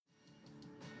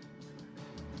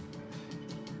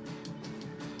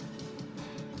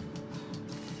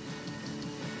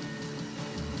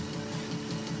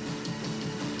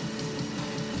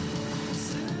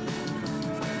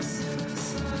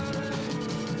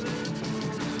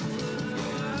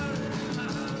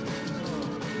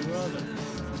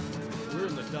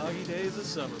Doggy days of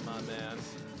summer, my man.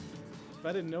 If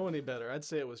I didn't know any better, I'd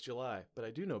say it was July, but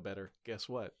I do know better. Guess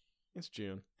what? It's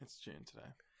June. It's June today.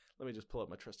 Let me just pull up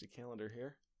my trusty calendar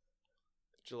here.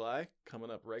 July coming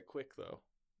up right quick, though.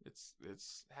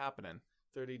 It's happening.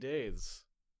 30 days.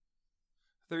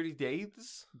 30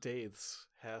 days? Days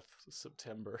hath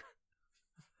September,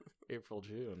 April,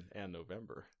 June, and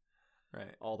November.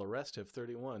 Right. All the rest have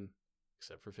 31,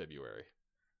 except for February.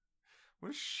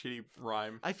 What a shitty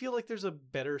rhyme. I feel like there's a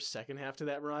better second half to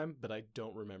that rhyme, but I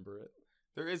don't remember it.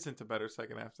 There isn't a better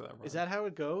second after that rhyme. Is that how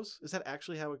it goes? Is that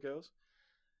actually how it goes?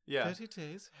 Yeah. 30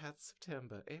 days hath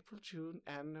September, April, June,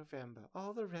 and November.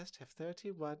 All the rest have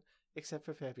 31, except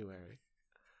for February.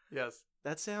 Yes.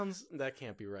 That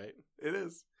can't be right. It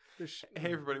is.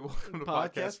 Hey, everybody. Welcome to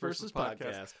Podcast versus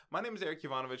Podcast. My name is Eric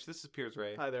Ivanovich. This is Piers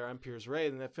Ray. Hi there, I'm Piers Ray,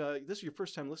 and if this is your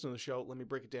first time listening to the show, let me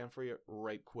break it down for you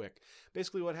right quick.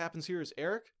 Basically, what happens here is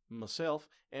Eric, myself,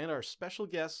 and our special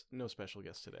guest, no special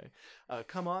guest today,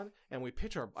 come on, and we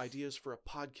pitch our ideas for a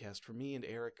podcast for me and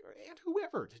Eric, and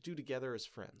whoever, to do together as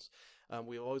friends.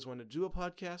 We always wanted to do a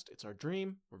podcast. It's our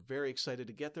dream. We're very excited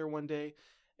to get there one day.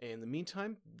 In the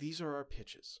meantime, these are our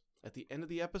pitches. At the end of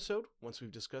the episode, once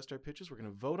we've discussed our pitches, we're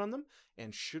going to vote on them,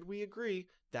 and should we agree,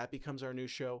 that becomes our new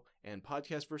show, and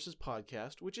Podcast versus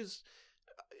Podcast, which is,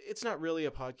 it's not really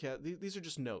a podcast, these are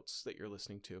just notes that you're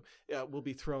listening to, will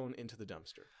be thrown into the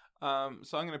dumpster.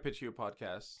 So I'm going to pitch you a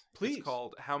podcast. Please. It's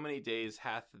called How Many Days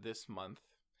Hath This Month?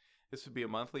 This would be a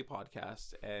monthly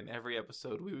podcast, and every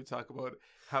episode we would talk about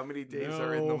how many days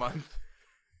are in the month.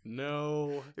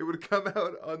 No. It would come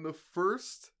out on the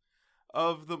first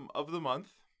of the month.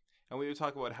 And we would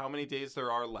talk about how many days there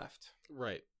are left.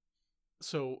 Right.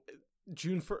 So,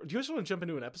 June 1st. Do you just want to jump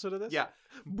into an episode of this? Yeah.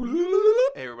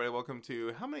 Hey, everybody. Welcome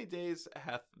to How Many Days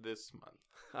Hath This Month?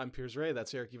 I'm Piers Ray.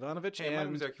 That's Eric Ivanovich. Hey, my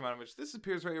name is Eric Ivanovich. This is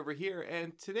Piers Ray over here.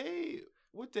 And today,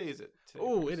 what day is it?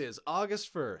 Oh, it is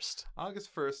August 1st.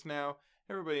 August 1st. Now,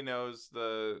 everybody knows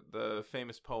the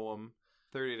famous poem,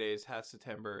 30 days hath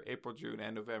September, April, June,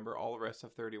 and November. All the rest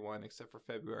have 31 except for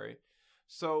February.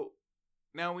 So,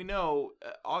 now we know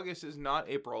August is not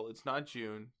April, it's not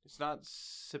June, it's not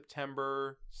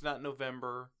September, it's not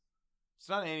November, it's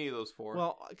not any of those four.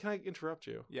 Well, can I interrupt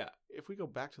you? Yeah. If we go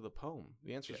back to the poem,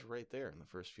 the answer is right there in the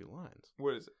first few lines.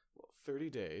 What is it? Well, 30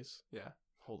 days. Yeah.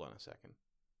 Hold on a second.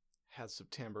 Has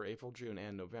September, April, June,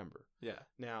 and November. Yeah.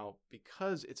 Now,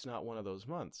 because it's not one of those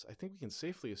months, I think we can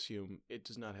safely assume it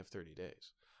does not have 30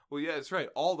 days. Well, yeah, that's right.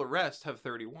 All the rest have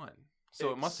 31.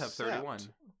 So it must have 31.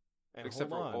 And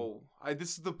except hold for,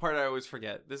 this is the part I always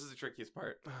forget. This is the trickiest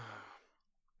part.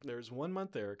 There's 1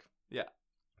 month, Eric. Yeah.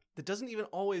 That doesn't even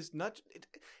always,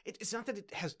 it's not that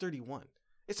it has 31.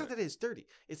 It's not that it has 30.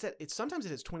 It's that sometimes it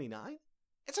has 29,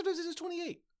 and sometimes it has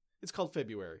 28. It's called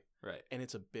February. Right. And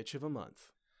it's a bitch of a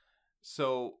month.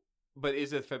 So, but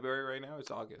is it February right now?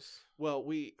 It's August. Well,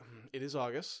 it is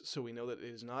August, so we know that it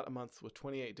is not a month with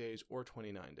 28 days or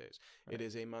 29 days. Right. It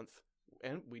is a month,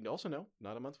 and we also know,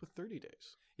 not a month with 30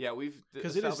 days. Yeah, we've that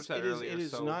established earlier. It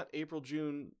is not April,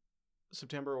 June,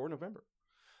 September, or November.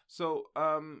 So,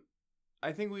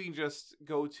 I think we can just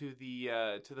go to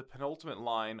the penultimate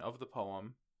line of the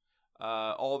poem.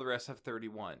 All the rest have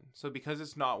 31. So because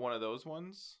it's not one of those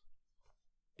ones,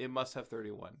 it must have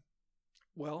 31.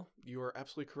 Well, you are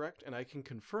absolutely correct, and I can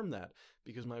confirm that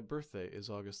because my birthday is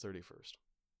August 31st.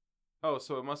 Oh,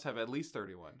 so it must have at least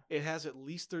 31. It has at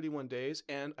least 31 days,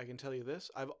 and I can tell you this,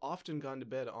 I've often gone to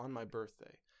bed on my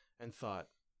birthday and thought,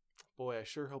 boy, I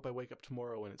sure hope I wake up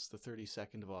tomorrow when it's the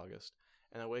 32nd of August.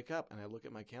 And I wake up and I look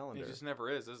at my calendar. It just never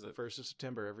is it? 1st of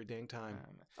September, every dang time.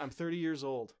 I'm 30 years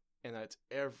old, and that's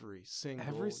every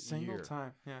single year.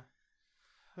 Time, yeah.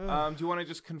 Do you want to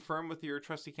just confirm with your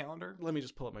trusty calendar? Let me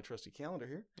just pull up my trusty calendar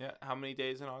here. Yeah, how many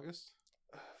days in August?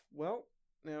 Well,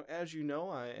 now, as you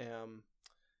know, I am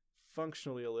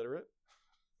functionally illiterate.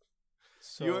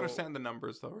 So you understand the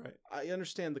numbers, though, right? I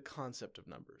understand the concept of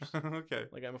numbers. Okay.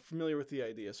 Like, I'm familiar with the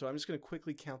idea. So I'm just going to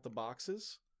quickly count the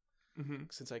boxes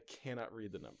since I cannot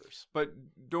read the numbers. But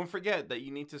don't forget that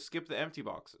you need to skip the empty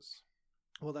boxes.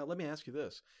 Well, now, let me ask you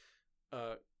this.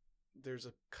 There's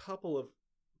a couple of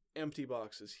empty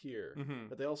boxes here,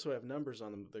 but they also have numbers on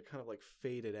them. They're kind of like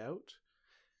faded out.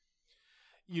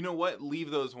 You know what? Leave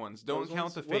those ones. Don't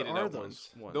count the faded out ones.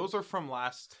 Those are from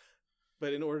last.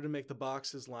 But in order to make the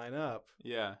boxes line up,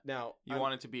 Now you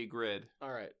want it to be a grid. All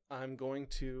right, I'm going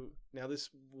to now this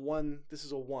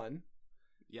is a 1.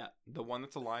 Yeah, the one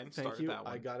that's a line. Thank start you. That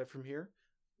one. I got it from here.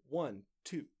 1,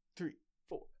 2, 3,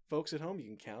 4. Folks at home, you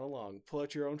can count along. Pull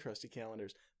out your own trusty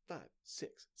calendars. 5,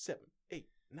 6, 7, 8,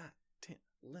 9, 10,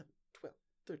 11, 12,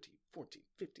 13, 14,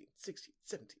 15, 16,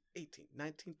 17, 18,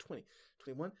 19, 20,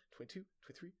 21, 22,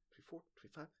 23, 24,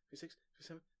 25, 26,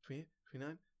 27, 28,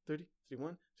 29, 30,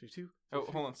 31, 32. Oh,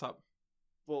 hold on, stop.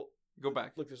 Well, Go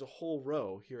back. look, there's a whole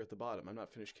row here at the bottom. I'm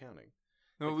not finished counting.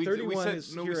 No, Like, we 31 said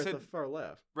is no. here We at said the far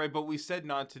left. right, but we said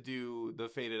not to do the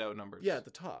faded out numbers. Yeah, at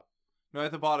the top. No,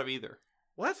 at the bottom either.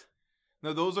 What?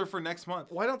 No, those are for next month.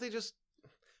 Why don't they just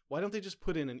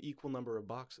put in an equal number of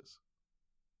boxes?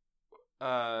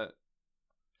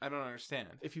 I don't understand.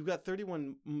 If you've got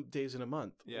 31 days in a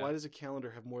month, Yeah. why does a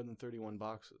calendar have more than 31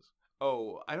 boxes?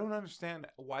 Oh, I don't understand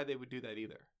why they would do that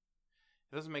either.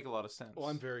 It doesn't make a lot of sense. Well,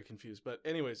 I'm very confused. But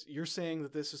anyways, you're saying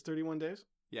that this is 31 days?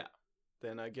 Yeah.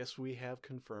 Then I guess we have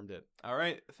confirmed it. All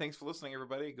right. Thanks for listening,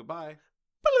 everybody. Goodbye.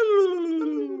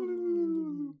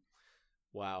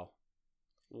 Wow.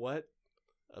 What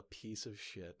a piece of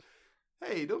shit.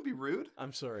 Hey, don't be rude.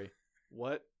 I'm sorry.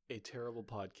 What a terrible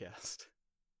podcast.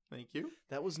 Thank you.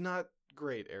 That was not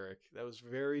great, Eric. That was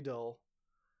very dull.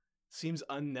 Seems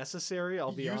unnecessary,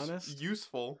 I'll be honest.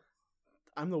 Useful.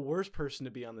 I'm the worst person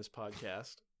to be on this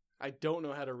podcast. I don't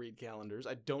know how to read calendars.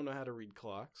 I don't know how to read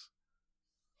clocks.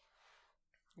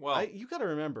 Well, You got to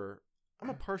remember, I'm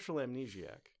a partial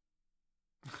amnesiac.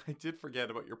 I did forget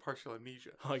about your partial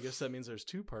amnesia. Oh, I guess that means there's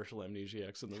two partial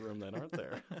amnesiacs in the room that aren't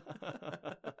there.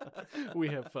 We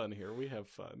have fun here. We have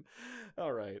fun.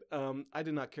 All right. I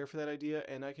did not care for that idea,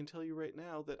 and I can tell you right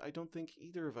now that I don't think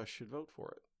either of us should vote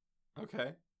for it.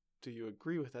 Okay. Do you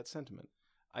agree with that sentiment?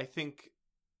 I think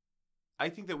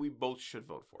that we both should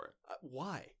vote for it.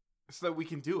 Why? So that we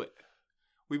can do it.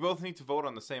 We both need to vote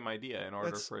on the same idea in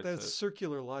order for it That's to...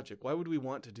 circular logic. Why would we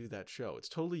want to do that show? It's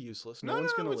totally useless. No No,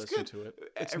 one's no, going to it's listen good. to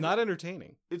it. It's not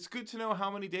entertaining. It's good to know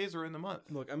how many days are in the month.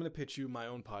 Look, I'm going to pitch you my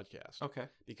own podcast. Okay.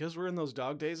 Because we're in those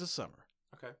dog days of summer.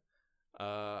 Okay.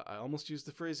 I almost used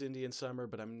the phrase Indian summer,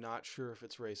 but I'm not sure if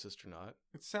it's racist or not.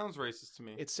 It sounds racist to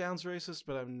me. It sounds racist,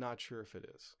 but I'm not sure if it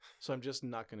is. So I'm just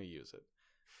not going to use it.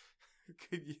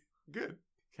 Good.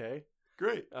 Okay?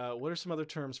 Great. What are some other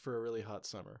terms for a really hot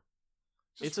summer?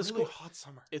 It's It's a a really hot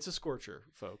summer. It's a scorcher,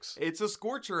 folks. It's a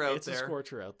scorcher out It's there. a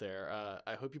scorcher out there.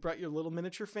 I hope you brought your little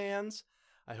miniature fans.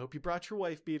 I hope you brought your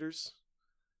wife beaters.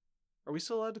 Are we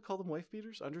still allowed to call them wife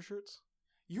beaters? Undershirts?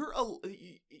 You're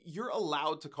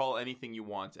allowed to call anything you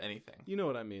want anything. You know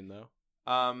what I mean, though.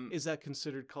 Is that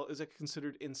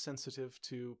considered insensitive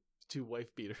to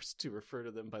wife beaters to refer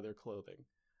to them by their clothing?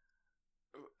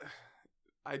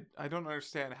 I don't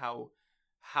understand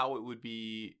how it would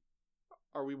be.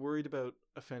 Are we worried about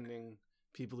offending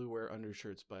people who wear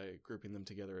undershirts by grouping them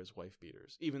together as wife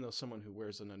beaters, even though someone who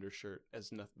wears an undershirt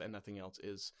as nothing else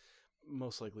is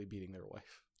most likely beating their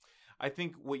wife? I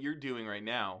think what you're doing right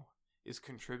now is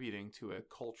contributing to a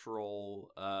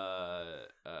cultural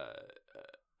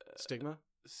Stigma?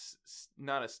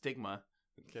 Not a stigma.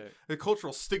 Okay. A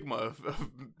cultural stigma of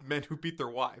men who beat their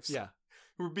wives. Yeah.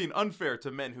 Who are being unfair to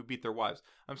men who beat their wives.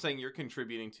 I'm saying you're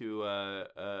contributing to a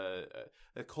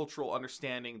cultural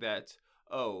understanding that,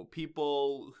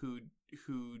 people who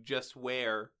just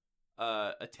wear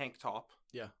a tank top,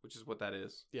 Yeah. which is what that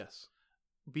is, Yes.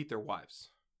 beat their wives.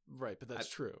 Right, but that's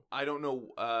true. I don't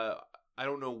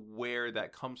know where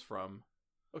that comes from.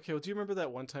 Okay, well, do you remember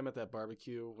that one time at that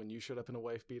barbecue when you showed up in a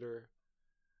wife beater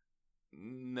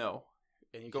No.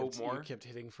 and you more? kept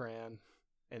hitting Fran,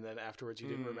 and then afterwards you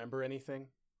didn't Mm. remember anything?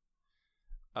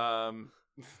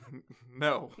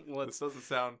 No. Well, This doesn't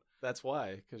sound... That's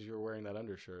why, because you were wearing that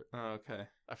undershirt. Oh, okay.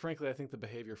 Frankly, I think the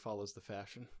behavior follows the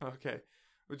fashion. Okay.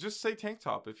 Well, just say tank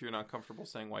top if you're not comfortable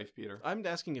saying wife beater. I'm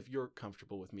asking if you're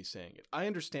comfortable with me saying it. I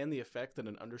understand the effect that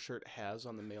an undershirt has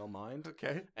on the male mind,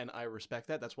 Okay. and I respect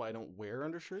that. That's why I don't wear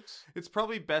undershirts. It's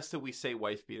probably best that we say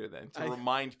wife beater then, to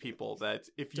remind people that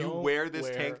if you Don't wear this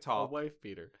wear tank top, a wife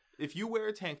beater. if you wear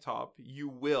a tank top, you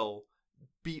will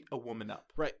beat a woman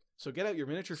up. Right. So get out your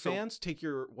miniature fans, take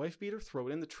your wife beater, throw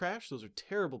it in the trash. Those are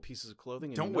terrible pieces of clothing,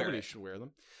 and Don't wear nobody it. should wear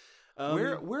them.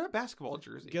 Wear a basketball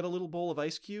jersey. Get a little bowl of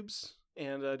ice cubes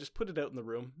and just put it out in the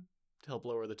room to help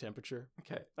lower the temperature.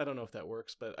 Okay. I don't know if that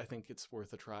works, but I think it's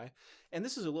worth a try. And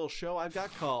this is a little show I've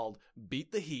got called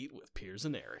Beat the Heat with Piers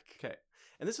and Eric. Okay.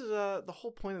 And this is the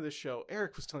whole point of this show.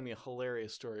 Eric was telling me a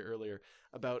hilarious story earlier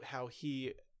about how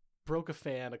he broke a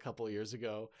fan a couple of years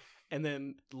ago and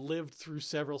then lived through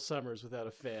several summers without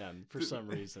a fan for some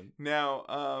reason.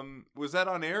 Now, was that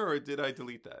on air or did I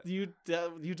delete that? You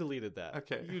deleted that.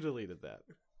 Okay. You deleted that.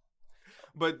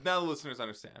 But now the listeners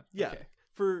understand. Yeah. Okay.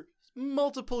 For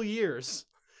multiple years,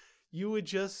 you would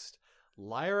just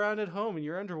lie around at home in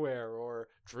your underwear or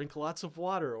drink lots of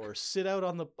water or sit out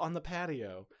on the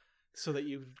patio so that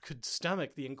you could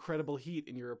stomach the incredible heat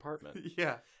in your apartment.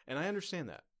 Yeah. And I understand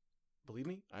that. believe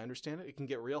me, I understand it. It can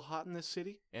get real hot in this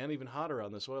city and even hotter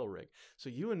on this oil rig. So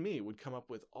you and me would come up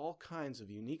with all kinds of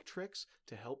unique tricks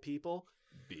to help people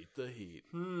beat the heat.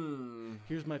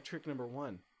 Here's my trick number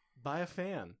 1. Buy a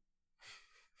fan.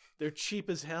 They're cheap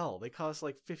as hell. They cost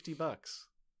like $50.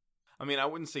 I mean, I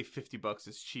wouldn't say $50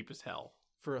 is cheap as hell.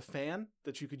 For a fan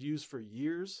that you could use for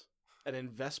years, an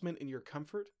investment in your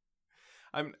comfort.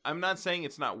 I'm not saying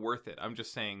it's not worth it. I'm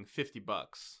just saying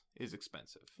 $50 is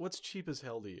expensive. What's cheap as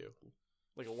hell to you?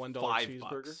 Like a $1 $5.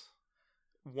 cheeseburger?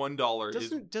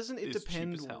 $1 Doesn't it is cheap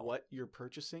depend as hell. what you're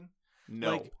purchasing?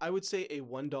 No. Like, I would say a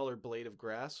 $1 blade of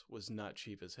grass was not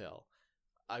cheap as hell.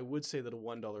 I would say that a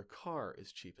 $1 car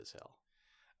is cheap as hell.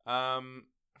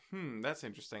 That's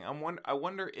interesting. I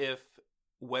wonder if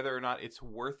whether or not it's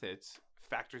worth it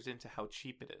factors into how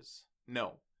cheap it is.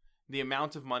 No. The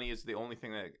amount of money is the only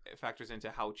thing that factors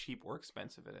into how cheap or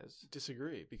expensive it is.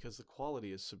 Disagree, because the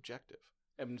quality is subjective.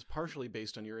 And it's partially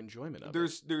based on your enjoyment of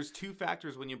it. There's 2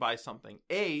 factors when you buy something.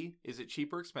 A, is it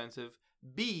cheap or expensive?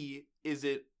 B, is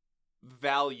it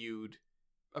valued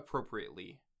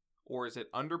appropriately? Or is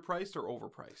it underpriced or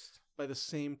overpriced? By the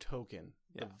same token,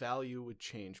 Yeah. the value would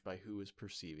change by who is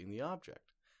perceiving the object.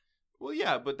 Well,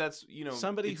 yeah, but that's,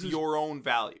 it's your own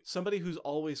value. Somebody who's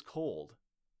always cold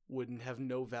wouldn't have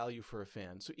no value for a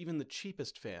fan. So even the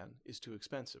cheapest fan is too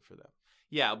expensive for them.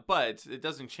 Yeah, but it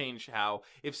doesn't change how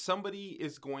if somebody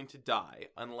is going to die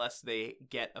unless they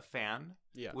get a fan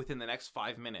within the next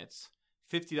 5 minutes,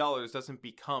 $50 doesn't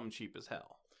become cheap as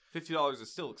hell. $50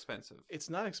 is still expensive. It's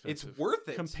not expensive. It's worth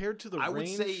it. Compared to the I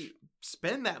range... would say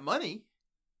spend that money.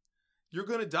 You're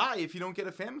going to die if you don't get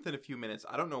a fan within a few minutes.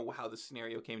 I don't know how the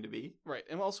scenario came to be. Right.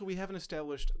 And also, we haven't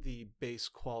established the base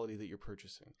quality that you're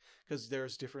purchasing. Because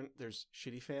there's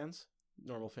shitty fans,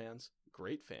 normal fans,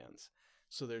 great fans.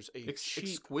 So there's a cheap...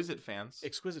 Exquisite fans.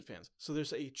 Exquisite fans. So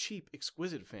there's a cheap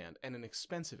exquisite fan and an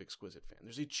expensive exquisite fan.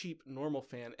 There's a cheap normal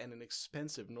fan and an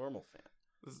expensive normal fan.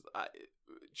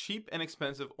 Cheap and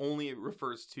expensive only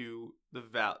refers to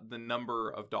the number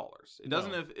of dollars. It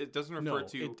doesn't refer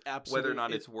to whether or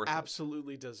not it's worth it.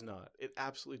 Absolutely does not. It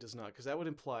absolutely does not, because that would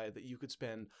imply that you could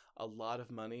spend a lot of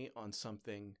money on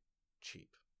something cheap.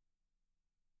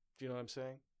 Do you know what I'm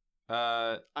saying?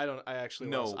 I actually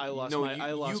lost. I lost.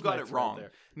 You got it wrong.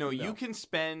 There. No, you can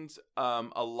spend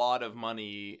a lot of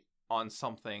money on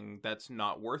something that's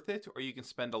not worth it, or you can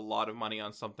spend a lot of money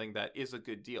on something that is a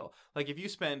good deal. Like if you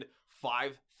spend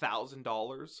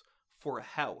 $5,000 for a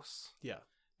house,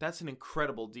 that's an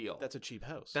incredible deal. That's a cheap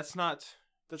house. That's not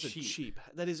cheap.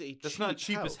 That is a That's not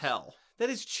cheap house. as hell. That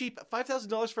is cheap.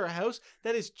 $5,000 for a house?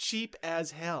 That is cheap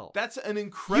as hell. That's an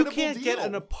incredible deal. You can't get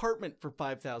an apartment for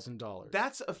 $5,000.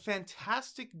 That's a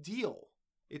fantastic deal.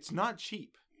 It's not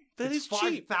cheap. That is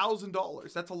cheap.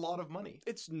 $5,000. That's a lot of money.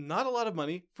 It's not a lot of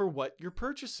money for what you're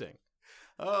purchasing.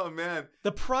 Oh, man.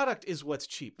 The product is what's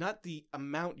cheap, not the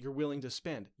amount you're willing to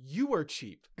spend. You are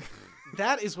cheap.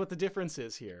 That is what the difference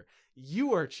is here.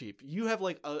 You are cheap. You have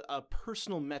like a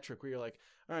personal metric where you're like,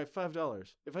 all right,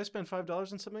 $5. If I spend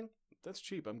 $5 on something, that's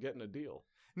cheap. I'm getting a deal.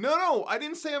 No, I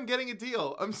didn't say I'm getting a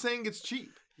deal. I'm saying it's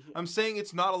cheap. I'm saying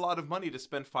it's not a lot of money to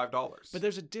spend $5. But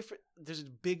there's a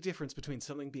big difference between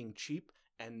something being cheap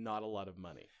and not a lot of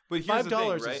money. But here's $5 the thing,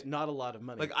 right? is not a lot of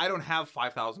money. Like I don't have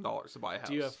 $5,000 to buy a house.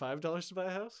 Do you have $5 to buy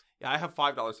a house? Yeah, I have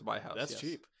 $5 to buy a house. That's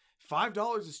cheap.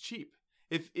 $5 is cheap.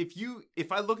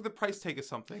 If I look at the price tag of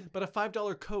something, but a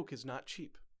 $5 Coke is not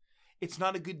cheap. It's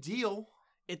not a good deal.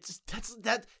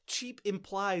 That cheap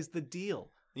implies the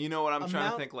deal. You know what I'm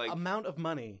trying to think, like amount of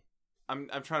money. I'm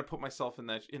trying to put myself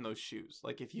in those shoes.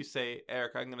 Like if you say,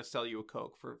 Eric, I'm going to sell you a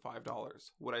Coke for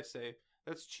 $5, would I say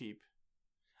that's cheap?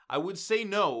 I would say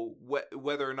no,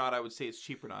 whether or not I would say it's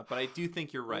cheap or not. But I do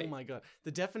think you're right. Oh my god,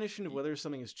 the definition of whether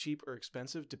something is cheap or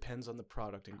expensive depends on the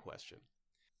product in question,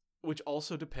 which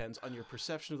also depends on your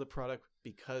perception of the product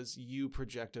because you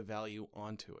project a value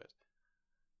onto it.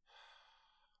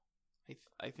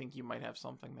 I think you might have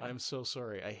something there. I'm so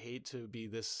sorry. I hate to be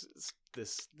this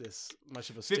much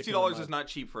of a $50 is not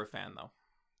cheap for a fan, though.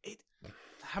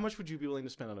 How much would you be willing to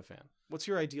spend on a fan? What's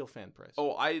your ideal fan price?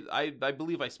 Oh, I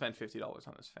believe I spent $50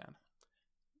 on this fan.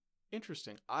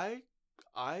 Interesting. I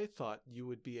thought you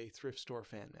would be a thrift store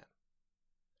fan man.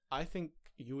 I think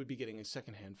you would be getting a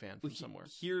secondhand fan from somewhere.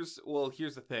 Here's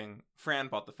the thing. Fran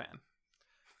bought the fan.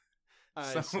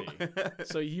 I see.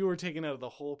 So you were taken out of the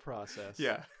whole process.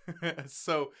 Yeah.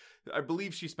 So I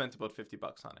believe she spent about $50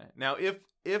 on it. Now,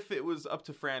 if it was up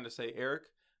to Fran to say, Eric,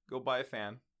 go buy a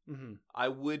fan, I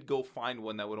would go find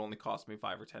one that would only cost me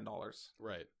 $5 or $10.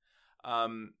 Right.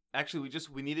 Actually,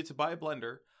 we needed to buy a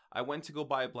blender. I went to go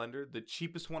buy a blender. The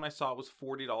cheapest one I saw was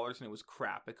 $40, and it was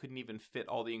crap. I couldn't even fit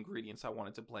all the ingredients I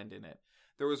wanted to blend in it.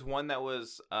 There was one that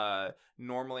was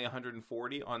normally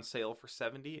 $140 on sale for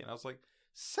 $70, and I was like,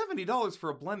 $70 for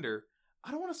a blender?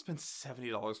 I don't want to spend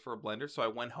 $70 for a blender, so I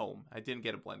went home. I didn't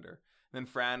get a blender. Then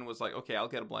Fran was like, okay, I'll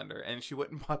get a blender. And she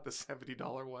went and bought the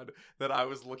 $70 one that I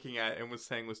was looking at and was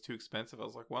saying was too expensive. I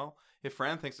was like, well, if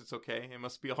Fran thinks it's okay, it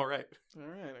must be all right. All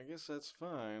right, I guess that's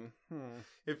fine.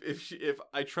 If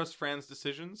I trust Fran's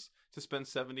decisions to spend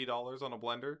 $70 on a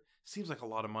blender, seems like a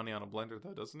lot of money on a blender,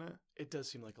 though, doesn't it? It does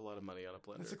seem like a lot of money on a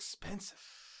blender. It's expensive.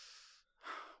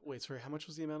 Wait, sorry, how much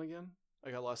was the amount again? I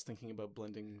got lost thinking about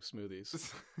blending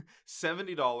smoothies.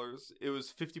 $70. It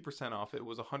was 50% off. It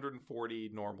was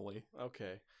 $140 normally.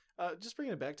 Okay. Just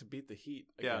bringing it back to beat the heat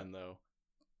again, though.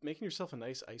 Making yourself a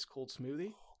nice ice cold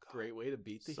smoothie. Great way to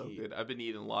beat the heat. So good. I've been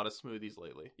eating a lot of smoothies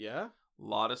lately. Yeah? A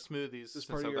lot of smoothies since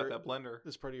I've got that blender.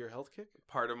 This part of your health kick?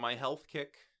 Part of my health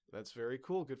kick. That's very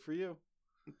cool. Good for you.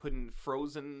 Putting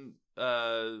frozen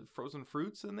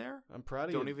fruits in there. I'm proud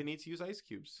of you. Don't even need to use ice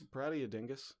cubes. I'm proud of you,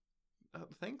 dingus.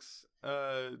 Thanks,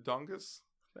 Dongus.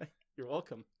 You're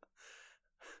welcome.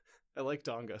 I like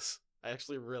Dongus. I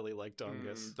actually really like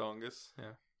Dongus. Dongus,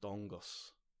 yeah.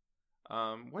 Dongus.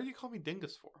 What do you call me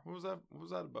Dingus for? What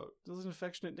was that about? This is an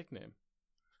affectionate nickname.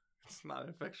 It's not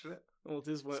affectionate. Well, it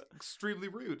is what... It's extremely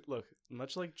rude. Look,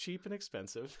 much like cheap and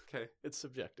expensive, okay, it's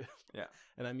subjective. Yeah.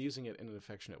 And I'm using it in an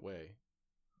affectionate way.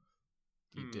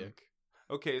 You dick.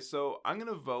 Okay, so I'm going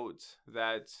to vote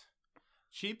that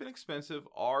cheap and expensive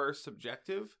are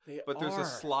subjective, but there's a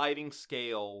sliding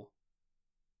scale,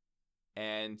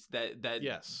 and that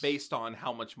yes, based on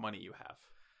how much money you have.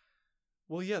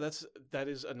 Well, yeah, that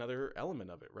is another element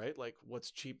of it, right? Like, what's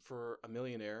cheap for a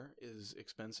millionaire is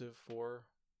expensive for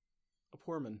a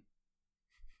poor man.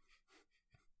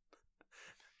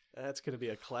 That's going to be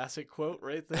a classic quote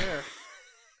right there.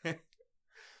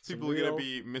 People are going to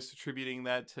be misattributing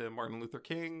that to Martin Luther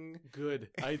King. Good.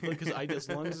 Because as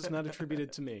long as it's not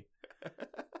attributed to me.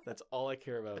 That's all I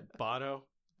care about. Bono,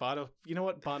 you know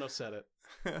what? Bono said it.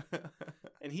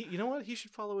 And you know what? He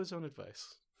should follow his own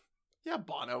advice. Yeah,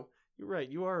 Bono. You're right.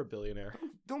 You are a billionaire.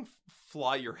 Don't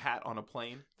fly your hat on a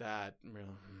plane. That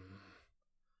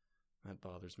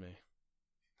bothers me.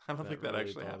 I don't think that really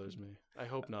actually bothers me. I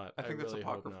hope not. I think that's really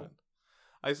apocryphal.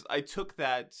 I took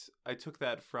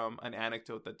that from an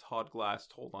anecdote that Todd Glass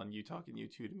told on You Talking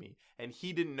U2 to me, and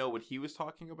he didn't know what he was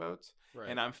talking about, right.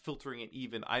 And I'm filtering it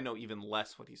I know even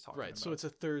less what he's talking about. Right, so it's a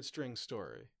third string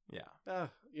story. Yeah.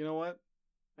 You know what?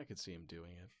 I could see him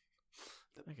doing it.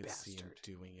 I could see him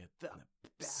doing it. The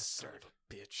bastard. Son of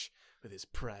a bitch with his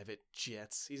private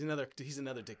jets. He's another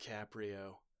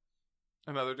DiCaprio.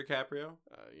 Another DiCaprio?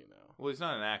 You know. Well, he's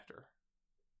not an actor.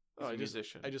 He's a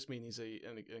musician. I just mean he's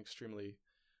an extremely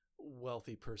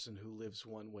wealthy person who lives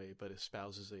one way but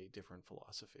espouses a different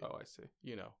philosophy. Oh, I see.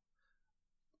 You know,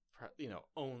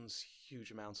 owns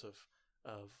huge amounts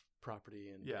of property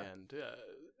and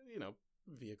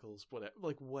vehicles,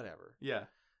 whatever. Yeah.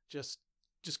 Just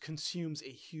consumes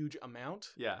a huge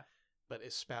amount. Yeah. But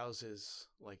espouses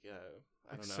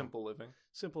simple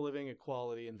living,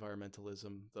 equality,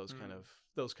 environmentalism, those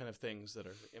kind of things that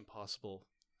are impossible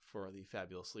for the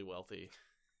fabulously wealthy.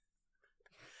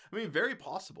 I mean, very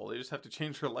possible. They just have to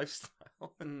change their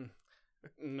lifestyle.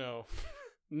 No,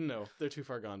 they're too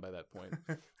far gone by that point.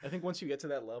 I think once you get to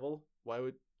that level, are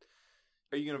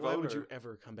you going to vote? Why would you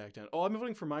ever come back down? Oh, I'm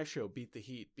voting for my show, Beat the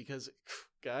Heat, because,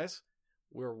 guys,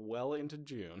 we're well into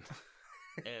June,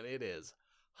 and it is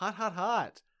hot, hot,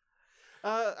 hot.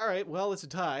 All right, well, it's a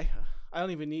tie. I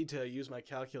don't even need to use my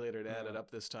calculator to add it up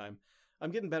this time.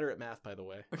 I'm getting better at math, by the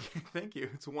way. Okay, thank you.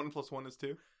 It's 1 + 1 is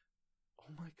 2.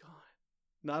 Oh my god.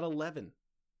 Not 11.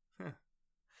 Huh.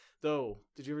 Though,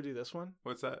 did you ever do this one?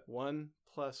 What's that? 1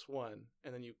 + 1,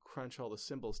 and then you crunch all the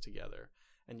symbols together,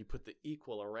 and you put the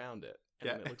equal around it,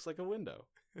 and then it looks like a window.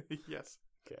 Yes.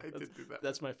 Okay, I did do that.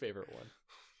 That's my favorite one.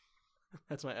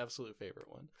 That's my absolute favorite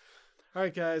one. All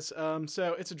right, guys.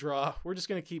 So it's a draw. We're just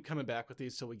going to keep coming back with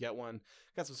these till we get one.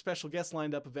 Got some special guests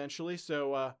lined up eventually,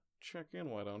 so check in,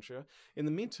 why don't you? In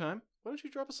the meantime, why don't you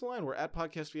drop us a line? We're at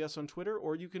PodcastVS on Twitter,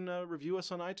 or you can review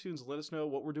us on iTunes and let us know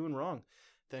what we're doing wrong.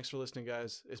 Thanks for listening,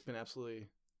 guys. It's been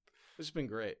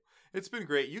great. It's been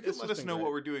great. You can let us know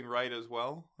what we're doing right as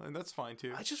well, and that's fine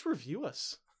too. Just review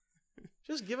us.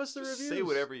 Just give us the reviews. Say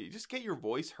whatever just get your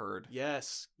voice heard.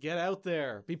 Yes, get out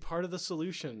there. Be part of the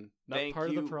solution, not part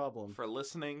of the problem. Thank you for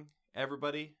listening,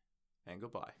 everybody, and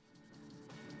goodbye.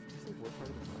 Do you think we're part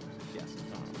of the problem? Yes.